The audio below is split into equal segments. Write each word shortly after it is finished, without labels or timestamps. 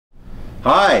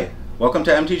Hi, welcome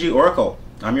to MTG Oracle.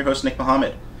 I'm your host, Nick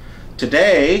Muhammad.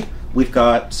 Today, we've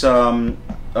got some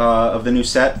of the new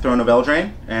set, Throne of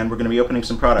Eldraine, and we're going to be opening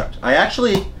some product. I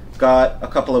actually got a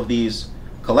couple of these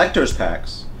collector's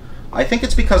packs. I think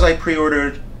it's because I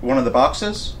pre-ordered one of the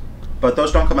boxes, but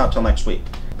those don't come out till next week.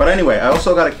 But anyway, I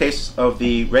also got a case of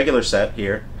the regular set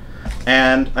here,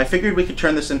 and I figured we could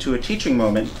turn this into a teaching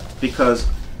moment because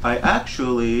I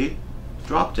actually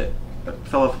dropped it. It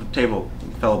fell off the table,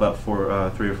 fell about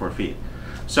 3 or 4 feet.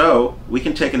 So we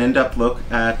can take an in-depth look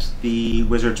at the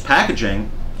Wizard's packaging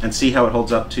and see how it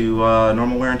holds up to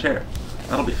normal wear and tear.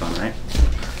 That'll be fun, right?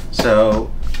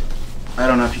 So I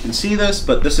don't know if you can see this,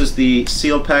 but this is the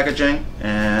sealed packaging,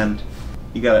 and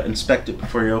you gotta inspect it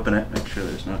before you open it. Make sure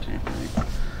there's no tampering.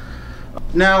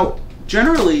 Now,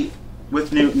 generally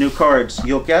with new cards,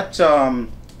 you'll get a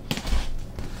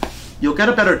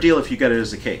better deal if you get it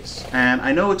as a case. And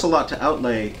I know it's a lot to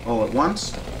outlay all at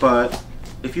once, but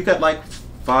if you get like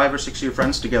 5 or 6 of your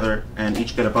friends together and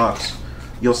each get a box,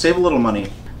 you'll save a little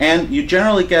money. And you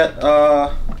generally get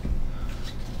buy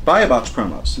a box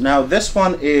promos. Now this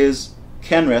one is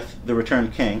Kenrith, the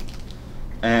Returned King,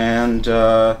 and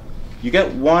you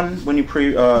get one when you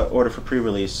order for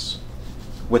pre-release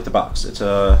with the box.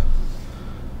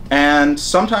 And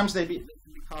sometimes they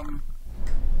become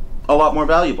a lot more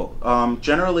valuable.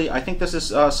 Generally, I think this is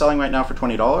selling right now for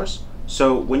 $20.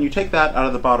 So when you take that out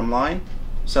of the bottom line,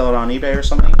 sell it on eBay or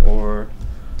something, or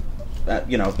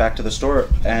back to the store,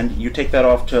 and you take that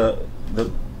off to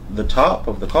the top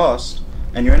of the cost,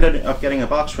 and you ended up getting a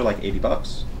box for like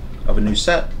 $80 of a new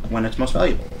set when it's most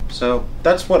valuable. So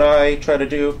that's what I try to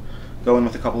do. Go in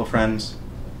with a couple of friends.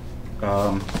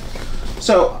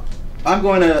 So I'm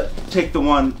going to take the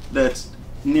one that's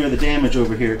near the damage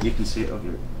over here. You can see it over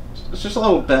here. It's just a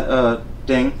little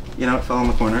ding, it fell in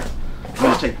the corner. I'm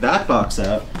going to take that box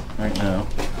out right now.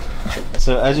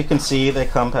 So as you can see, they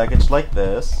come packaged like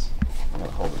this. I'm going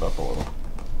to hold it up a little.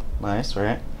 Nice,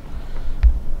 right?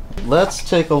 Let's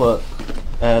take a look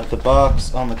at the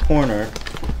box on the corner.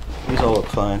 These all look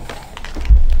fine.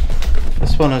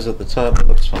 This one is at the top, it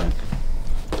looks fine.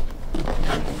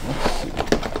 Let's see.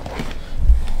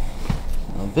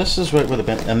 Now this is right where the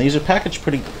bend, and these are packaged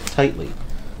pretty tightly.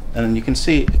 And you can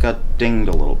see it got dinged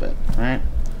a little bit, right?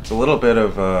 It's a little bit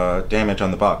of damage on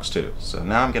the box too. So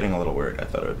now I'm getting a little worried. I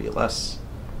thought it would be less.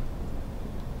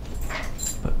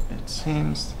 But it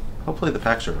seems, hopefully the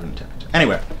packs are intact.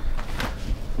 Anyway.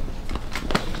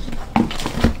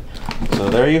 So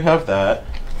there you have that.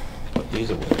 Put these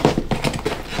away.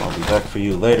 I'll be back for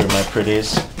you later, my pretties.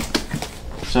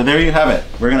 So there you have it.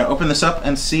 We're going to open this up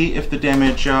and see if the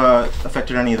damage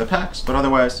affected any of the packs, but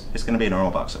otherwise it's going to be a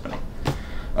normal box opening.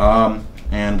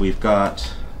 And we're going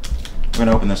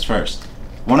to open this first.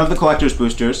 One of the collector's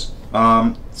boosters.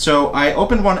 So I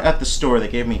opened one at the store. They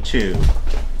gave me 2.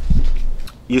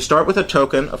 You start with a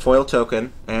token, a foil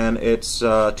token, and it's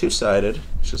 2-sided,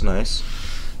 which is nice.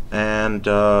 And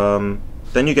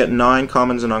then you get 9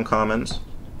 commons and uncommons.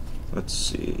 Let's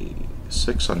see,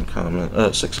 6 commons.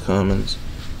 Let's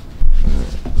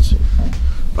see.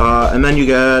 And then you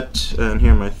get, and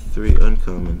here are my 3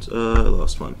 uncommons. I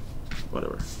lost one.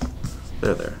 Whatever.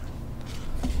 They're there.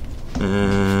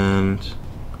 And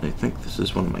I think this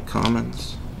is one of my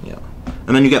commons. Yeah.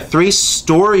 And then you get 3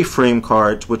 story frame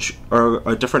cards, which are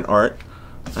a different art,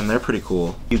 and they're pretty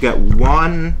cool. You get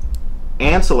 1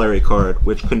 ancillary card,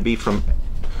 which can be from...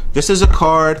 This is a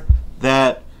card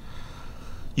that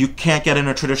you can't get in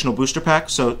a traditional booster pack,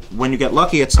 so when you get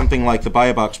lucky, it's something like the Buy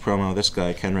a Box promo, this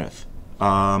guy, Kenrith.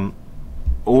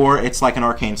 Or it's like an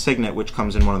Arcane Signet, which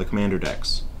comes in one of the commander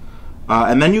decks.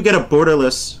 And then you get a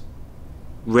borderless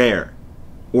rare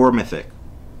or mythic.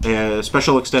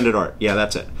 Special extended art. Yeah,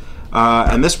 that's it.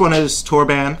 And this one is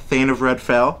Torban, Thane of Red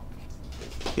Fell.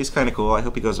 He's kind of cool. I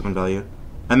hope he goes up in value.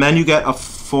 And then you get a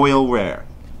foil rare.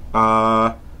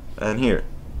 And here,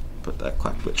 put that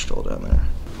Clacked Witch Troll down there.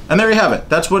 And there you have it.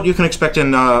 That's what you can expect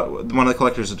in one of the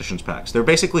collector's editions packs. They're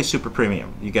basically super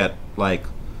premium. You get like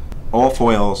all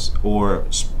foils or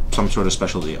some sort of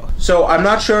special deal. So I'm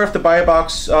not sure if the buy a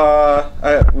box,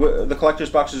 the collector's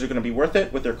boxes are going to be worth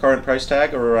it with their current price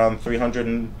tag of around $300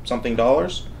 and something,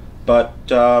 but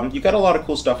you got a lot of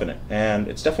cool stuff in it, and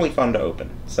it's definitely fun to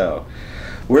open. So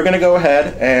we're going to go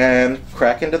ahead and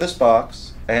crack into this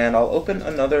box, and I'll open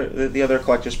the other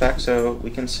collector's pack so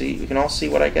we can all see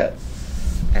what I get.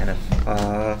 And if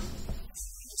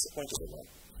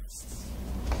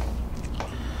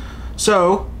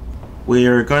so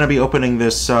we're going to be opening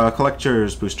this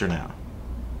collector's booster now.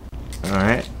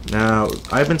 Alright, now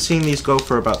I've been seeing these go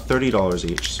for about $30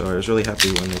 each, so I was really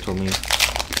happy when they told me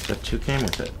that 2 came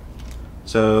with it.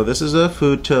 So this is a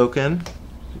food token,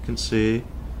 you can see.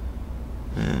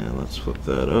 And let's flip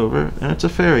that over. And it's a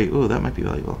fairy. Ooh, that might be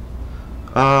valuable.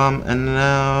 And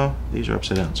now these are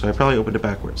upside down, so I probably opened it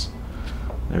backwards.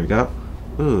 There we go.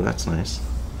 Ooh, that's nice.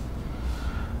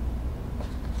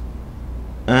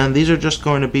 And these are just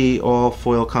going to be all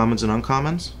foil commons and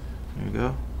uncommons. There we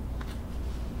go.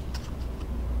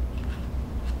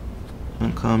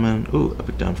 Uncommon. Ooh,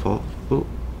 epic downfall. Ooh,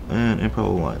 and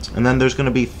improbable lines. And then there's going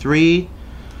to be 3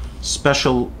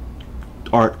 special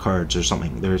art cards or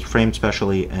something. They're framed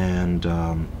specially, and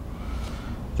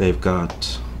they've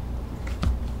got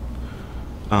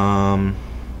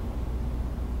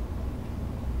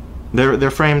they're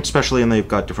framed specially, and they've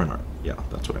got different art. Yeah,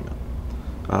 that's what I meant.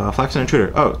 Flaxen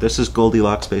Intruder. Oh, this is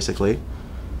Goldilocks, basically.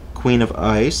 Queen of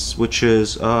Ice, which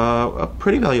is a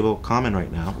pretty valuable common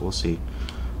right now. We'll see.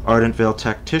 Ardent Veil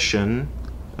Tactician.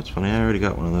 That's funny, I already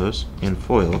got one of those in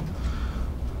foil.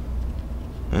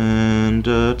 And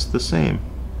it's the same.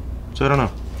 So I don't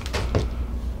know.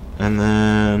 And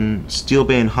then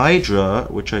Steelbane Hydra,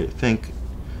 which I think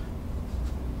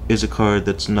is a card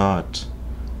that's not...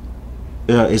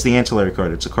 is the ancillary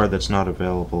card. It's a card that's not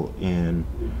available in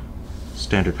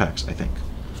standard packs, I think.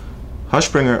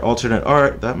 Hushbringer Alternate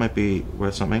Art, that might be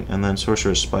worth something. And then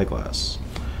Sorcerer's Spyglass.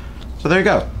 So there you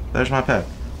go. There's my pack.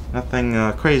 Nothing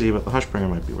crazy, but the Hushbringer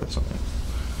might be worth something.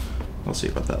 We'll see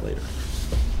about that later.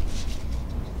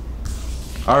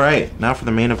 Alright, now for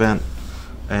the main event.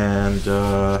 And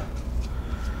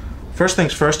first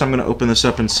things first, I'm going to open this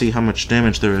up and see how much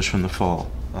damage there is from the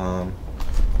fall.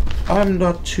 I'm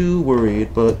not too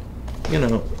worried, but, you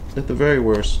know, at the very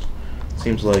worst, it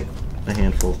seems like a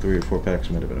handful, 3 or 4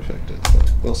 packs might have been affected.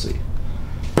 But we'll see.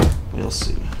 We'll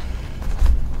see.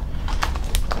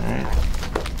 Alright.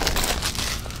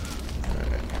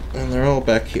 And they're all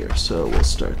back here, so we'll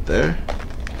start there.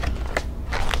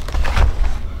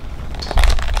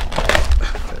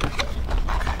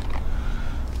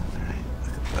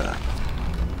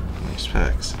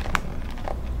 Packs. There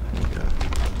we go.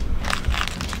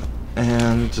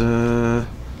 And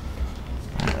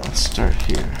alright, let's start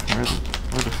here.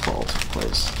 Where the fall took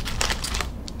place.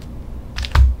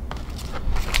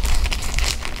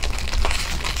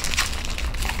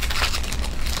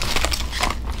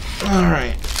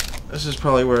 Alright, this is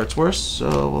probably where it's worse,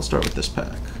 so we'll start with this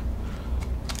pack.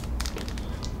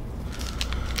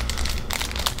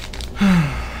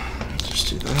 Just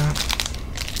do that.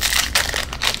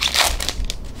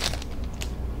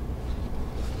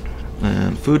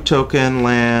 And food token,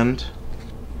 land.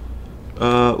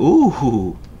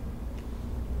 Ooh!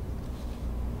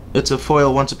 It's a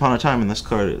foil Once Upon a Time, and this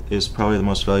card is probably the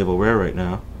most valuable rare right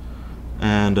now.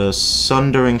 And a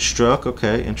Sundering Struck,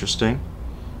 okay, interesting.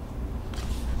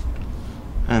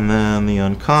 And then the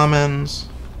uncommons.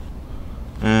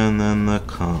 And then the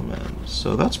commons.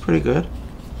 So that's pretty good.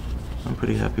 I'm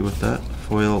pretty happy with that.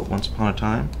 Foil Once Upon a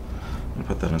Time. I'm gonna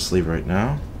put that in a sleeve right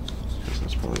now, because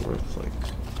that's probably worth like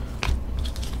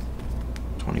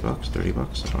 20 bucks, 30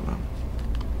 bucks, I don't know.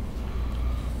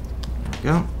 There we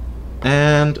go.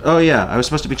 And, oh yeah, I was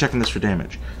supposed to be checking this for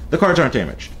damage. The cards aren't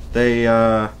damaged. They,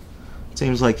 it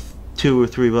seems like 2 or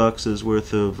 3 boxes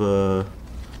worth of,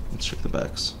 let's check the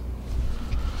backs.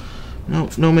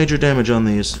 No major damage on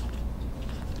these.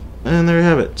 And there you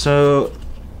have it. So,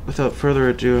 without further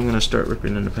ado, I'm going to start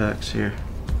ripping into packs here.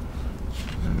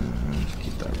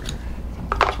 Keep that right here. I don't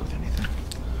think it's worth anything.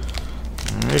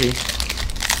 Alrighty.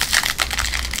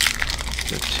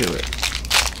 Get to it.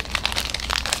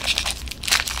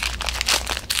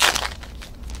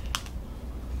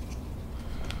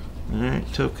 Alright,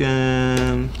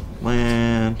 token,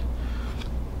 land,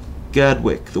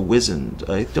 Gadwick, the Wizened.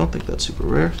 I don't think that's super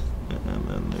rare. And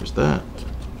then there's that.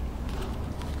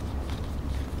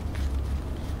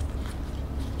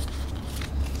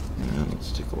 And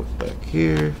let's take a look back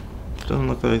here. Doesn't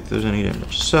look like there's any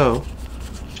damage. So,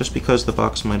 just because the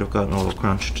box might have gotten a little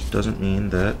crunched doesn't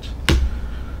mean that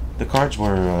the cards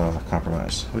were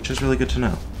compromised, which is really good to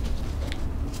know.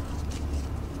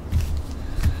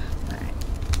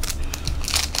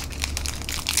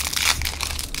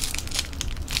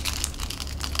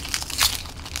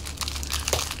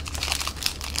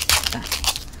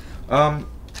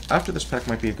 After this pack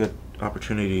might be a good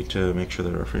opportunity to make sure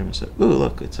that our frame is set. Ooh,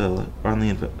 look, it's on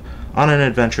an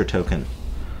adventure token.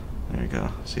 There you go.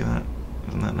 See that?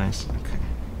 Isn't that nice? Okay.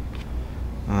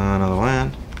 Another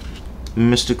land.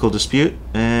 Mystical Dispute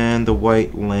and the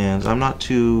white lands. I'm not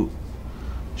too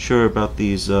sure about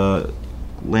these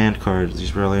land cards,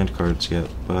 these rare land cards yet,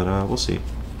 but we'll see.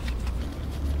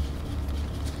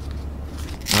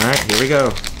 Alright, here we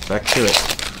go. Back to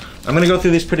it. I'm going to go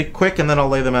through these pretty quick and then I'll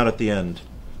lay them out at the end.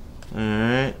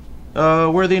 Alright.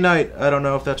 Worthy Knight. I don't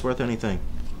know if that's worth anything.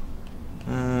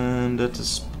 And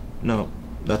that's no,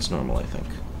 that's normal, I think.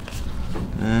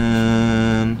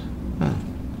 And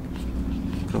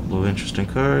a couple of interesting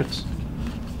cards.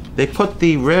 They put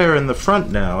the rare in the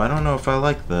front now. I don't know if I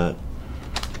like that.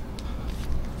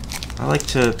 I like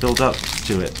to build up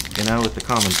to it, you know, with the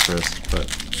commons first, but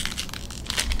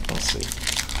we'll see.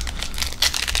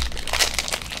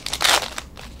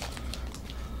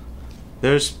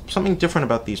 There's something different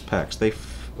about these packs.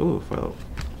 Ooh, Foil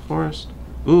Forest.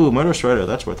 Ooh, Murder Strider.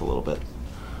 That's worth a little bit.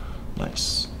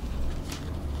 Nice.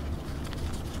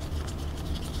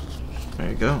 There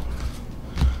you go.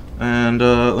 And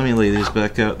let me lay these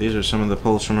back out. These are some of the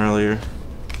pulls from earlier.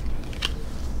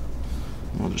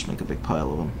 We'll just make a big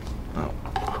pile of them. Oh.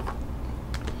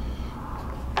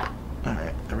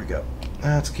 Alright, there we go.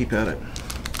 Let's keep at it.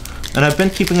 And I've been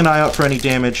keeping an eye out for any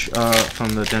damage from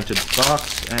the dented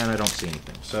box, and I don't see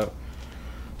anything, so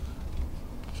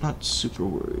not super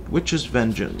worried. Witch's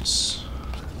Vengeance.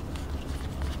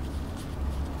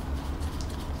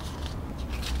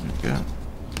 There we go.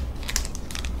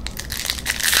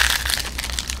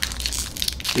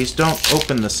 These don't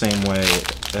open the same way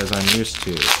as I'm used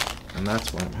to, and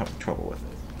that's why I'm having trouble with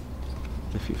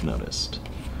it, if you've noticed.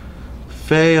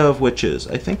 Fae of Witches.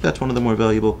 I think that's one of the more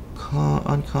valuable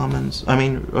uncommons. I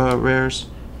mean, rares.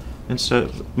 And so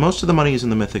most of the money is in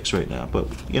the mythics right now, but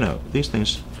you know, these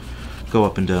things go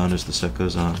up and down as the set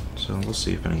goes on. So we'll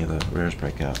see if any of the rares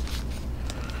break out.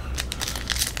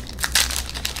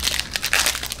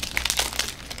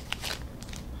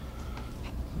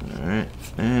 Alright,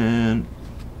 and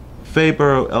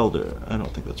Feyburrow Elder. I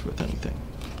don't think that's worth anything.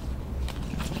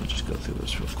 I'll just go through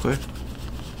this real quick.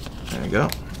 There you go.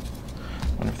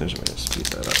 I wonder if there's a way to speed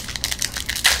that up.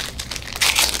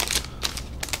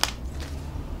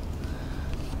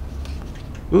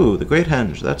 Ooh, the Great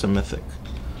Henge. That's a mythic.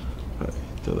 Probably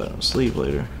throw that on a sleeve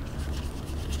later.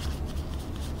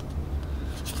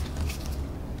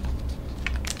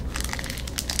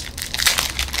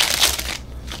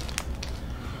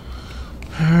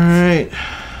 Alright.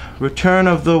 Return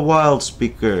of the Wild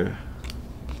Speaker.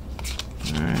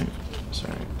 Alright.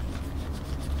 Sorry.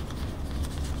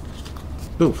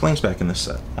 Ooh, Flame's back in this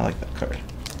set. I like that card.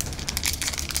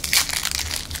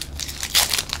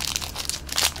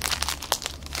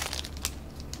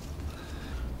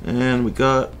 And we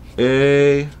got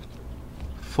a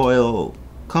foil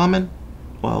common,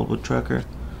 Wildwood Tracker,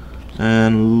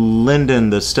 and Linden,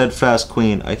 the Steadfast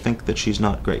Queen. I think that she's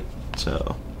not great,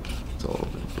 so it's a little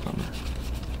bit of a bummer.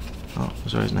 Oh,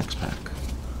 there's always next pack.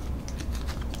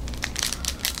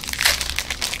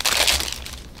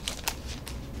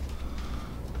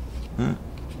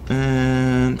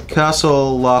 And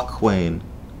Castle Lochwain.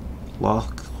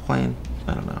 Lochwain?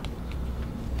 I don't know.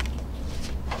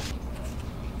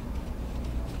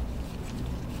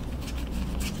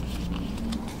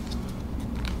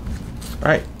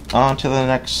 Alright, on to the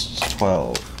next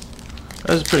 12.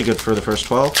 That was pretty good for the first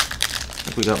 12. I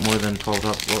think we got more than 12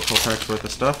 packs worth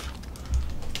of stuff.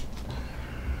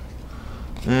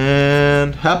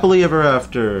 And Happily Ever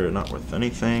After, not worth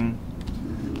anything.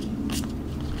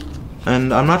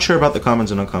 And I'm not sure about the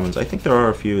commons and uncommons. I think there are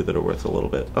a few that are worth a little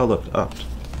bit. Oh look, Opt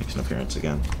makes an appearance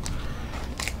again.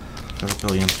 For the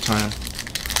billionth time.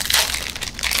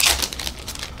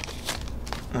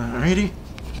 Alrighty.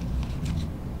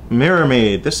 Mirror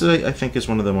Maid. This is, I think, is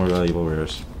one of the more valuable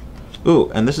rares.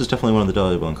 Ooh, and this is definitely one of the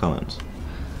valuable uncommons.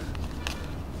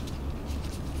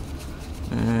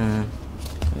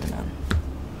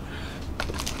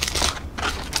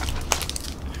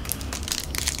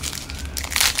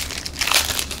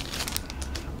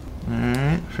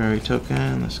 Alright, Fairy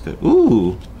Token. Let's go.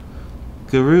 Ooh!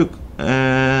 Garruk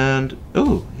and...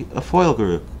 Ooh, a foil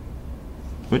Garruk.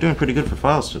 We're doing pretty good for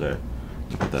files today.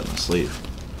 I'll put that in the sleeve.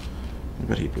 I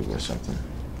bet he'd be worth something.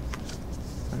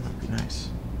 That might be nice.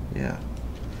 Yeah.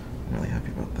 I'm really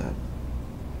happy about that.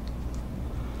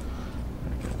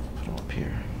 Okay, put him up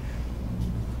here.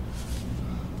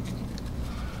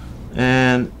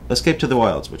 And Escape to the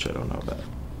Wilds, which I don't know about.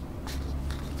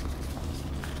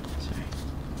 Sorry.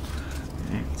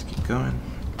 Okay, let's keep going.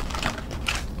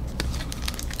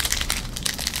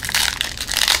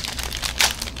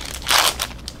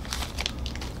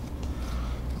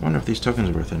 I wonder if these tokens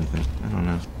are worth anything. I don't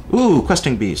know. Ooh,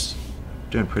 Questing Beast.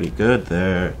 Doing pretty good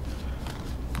there.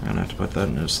 I'm gonna have to put that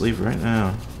in a sleeve right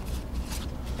now.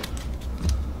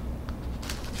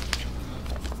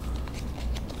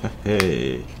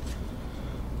 Hey.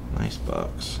 Nice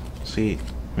box. See,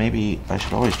 maybe I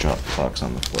should always drop the box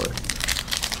on the floor.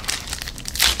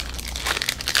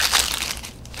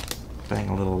 Bang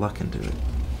a little luck into it.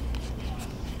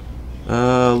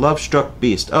 Love-struck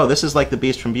beast. Oh, this is like the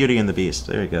beast from Beauty and the Beast.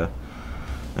 There you go.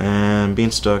 And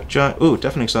Beanstalk Giant. Ooh,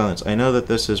 Deafening Silence. I know that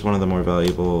this is one of the more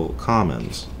valuable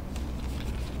commons.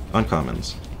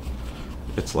 Uncommons.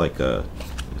 It's like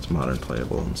it's modern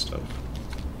playable and stuff.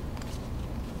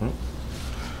 Oh.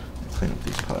 Clean up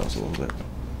these piles a little bit.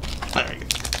 There you go.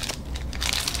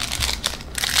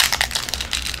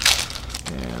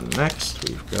 And next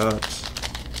we've got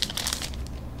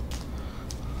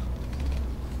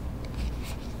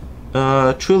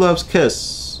True Love's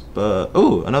Kiss.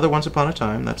 Ooh, another Once Upon a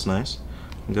Time. That's nice.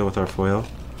 We can go with our foil.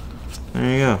 There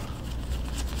you go.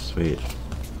 Sweet.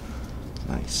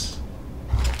 Nice.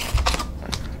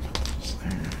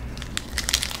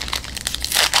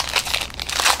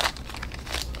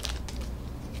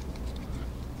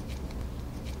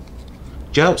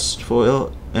 Joust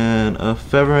foil and a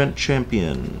Feverent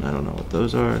Champion. I don't know what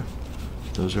those are.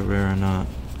 If those are rare or not.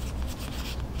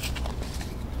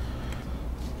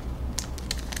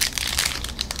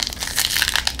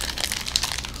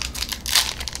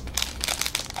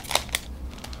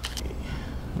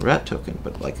 Rat token,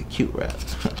 but like a cute rat.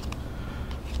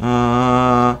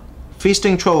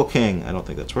 Feasting Troll King. I don't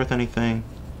think that's worth anything.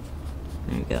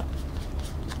 There you go.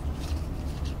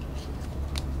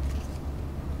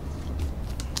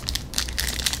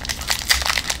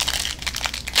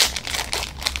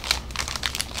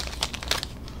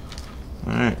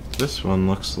 Alright, this one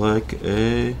looks like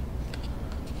a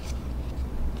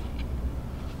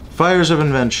Fires of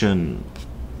Invention.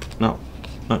 No,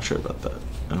 not sure about that.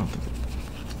 I don't think.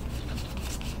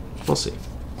 We'll see.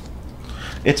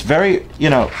 It's very, you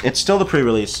know, it's still the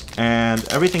pre-release, and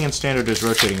everything in Standard is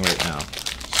rotating right now.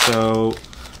 So,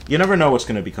 you never know what's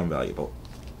going to become valuable.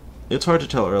 It's hard to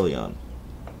tell early on.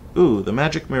 Ooh, the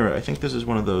Magic Mirror. I think this is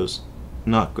one of those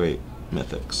not great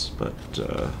mythics, but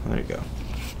there you go.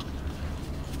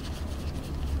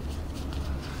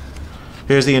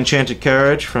 Here's the Enchanted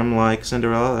Carriage from, like,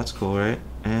 Cinderella. That's cool, right?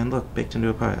 And look, Baked into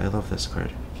a Pie. I love this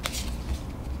card.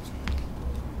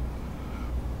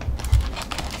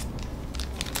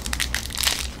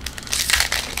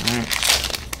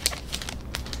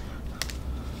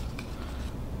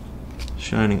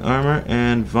 Shining Armor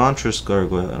and Ventress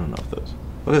Gargoyle. I don't know if those.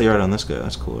 Look at the art on this guy.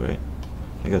 That's cool, right?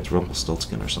 I think that's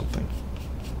Rumpelstiltskin or something.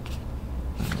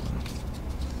 I don't know.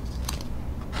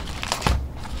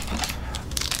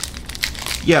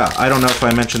 Yeah, I don't know if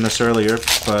I mentioned this earlier,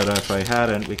 but if I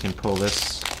hadn't, we can pull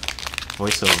this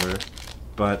voiceover.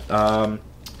 But Throne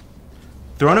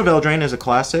of Eldraine is a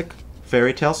classic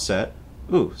fairy tale set.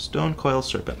 Ooh, Stone Coil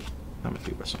Serpent. That might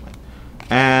be worth something.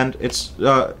 And it's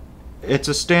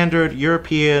a standard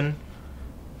European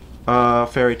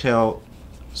fairy tale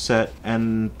set,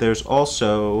 and there's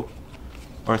also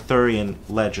Arthurian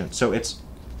legend. So it's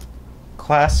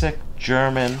classic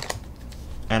German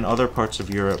and other parts of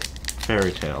Europe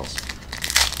fairy tales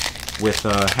with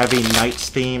a heavy knights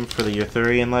theme for the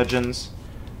Arthurian legends,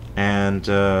 and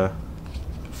oh,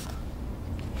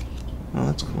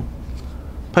 that's cool.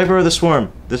 Piper of the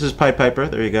Swarm. This is Pied Piper.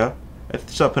 There you go. I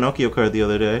saw a Pinocchio card the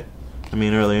other day. I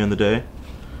mean, earlier in the day.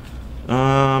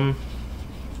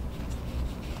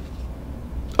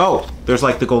 Oh, there's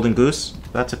like the Golden Goose.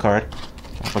 That's a card.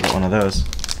 I'll get one of those.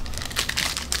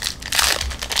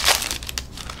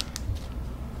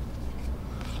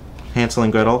 Hansel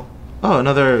and Gretel. Oh,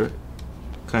 another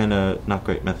kind of not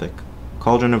great mythic.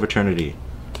 Cauldron of Eternity.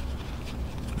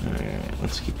 Alright,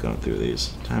 let's keep going through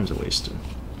these. Time's a wasted.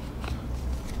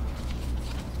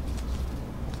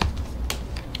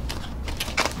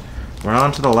 We're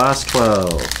on to the last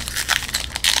 12.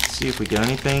 Let's see if we get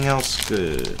anything else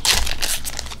good.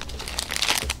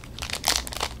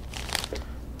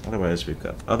 Otherwise, we've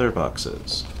got other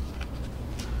boxes.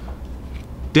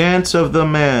 Dance of the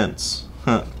Manse.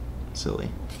 Huh. Silly.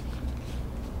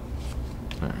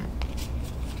 Alright.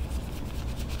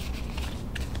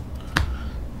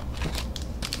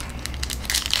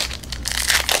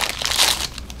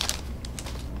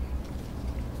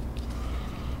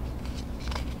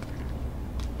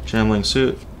 Shambling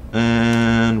Suit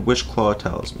and Witchclaw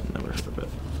Talisman. Never heard of it.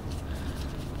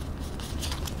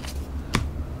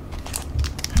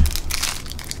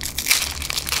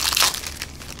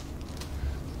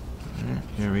 Alright,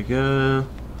 here we go.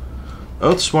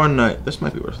 Oathsworn Knight. This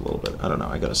might be worth a little bit. I don't know.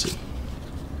 I gotta see.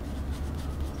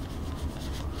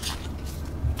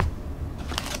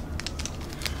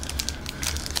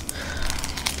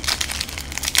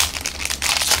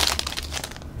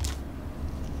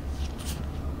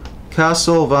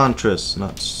 Castle Ventress.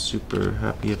 Not super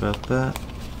happy about that.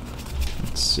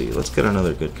 Let's see. Let's get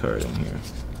another good card in here.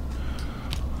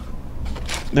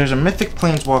 There's a Mythic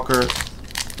Planeswalker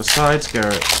besides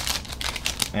Garrett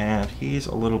and he's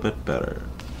a little bit better.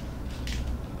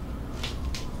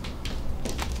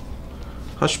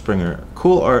 Hushbringer,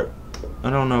 cool art. I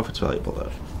don't know if it's valuable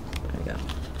though. There you go.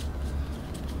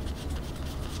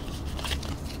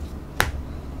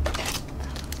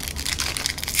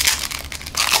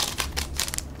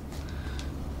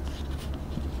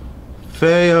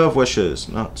 Fae of Wishes,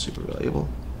 not super valuable.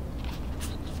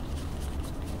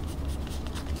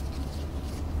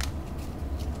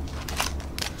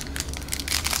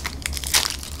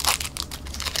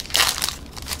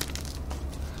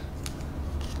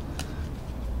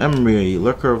 Emery,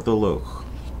 Lurker of the Loch.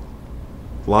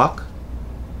 Loch?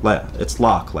 It's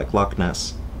Loch, like Loch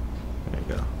Ness. There you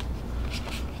go.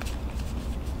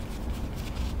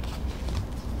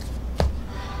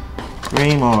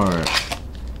 Grimoire.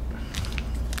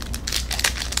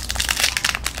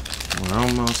 We're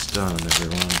almost done,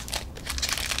 everyone.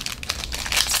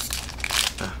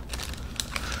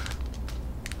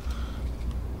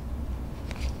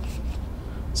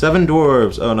 Seven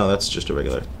Dwarves. Oh no, that's just a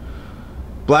regular.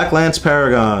 Black Lance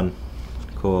Paragon.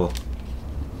 Cool.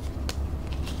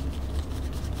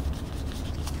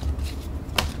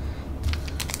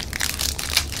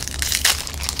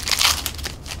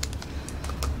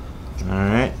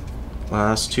 Alright.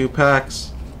 Last 2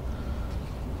 packs.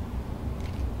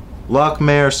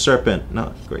 Lochmare Serpent.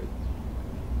 Not great.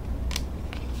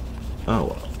 Oh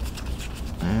well.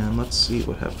 And let's see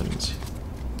what happens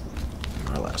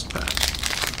in our last pack.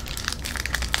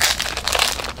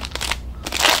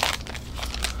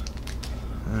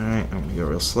 Alright, I'm gonna go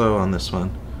real slow on this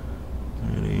one.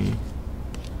 Ready.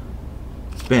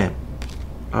 Bam.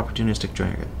 Opportunistic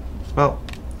Dragon. Well,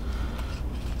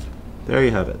 there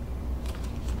you have it.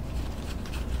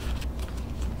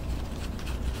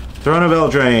 Throne of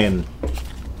Eldraine.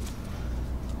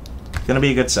 Gonna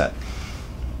be a good set.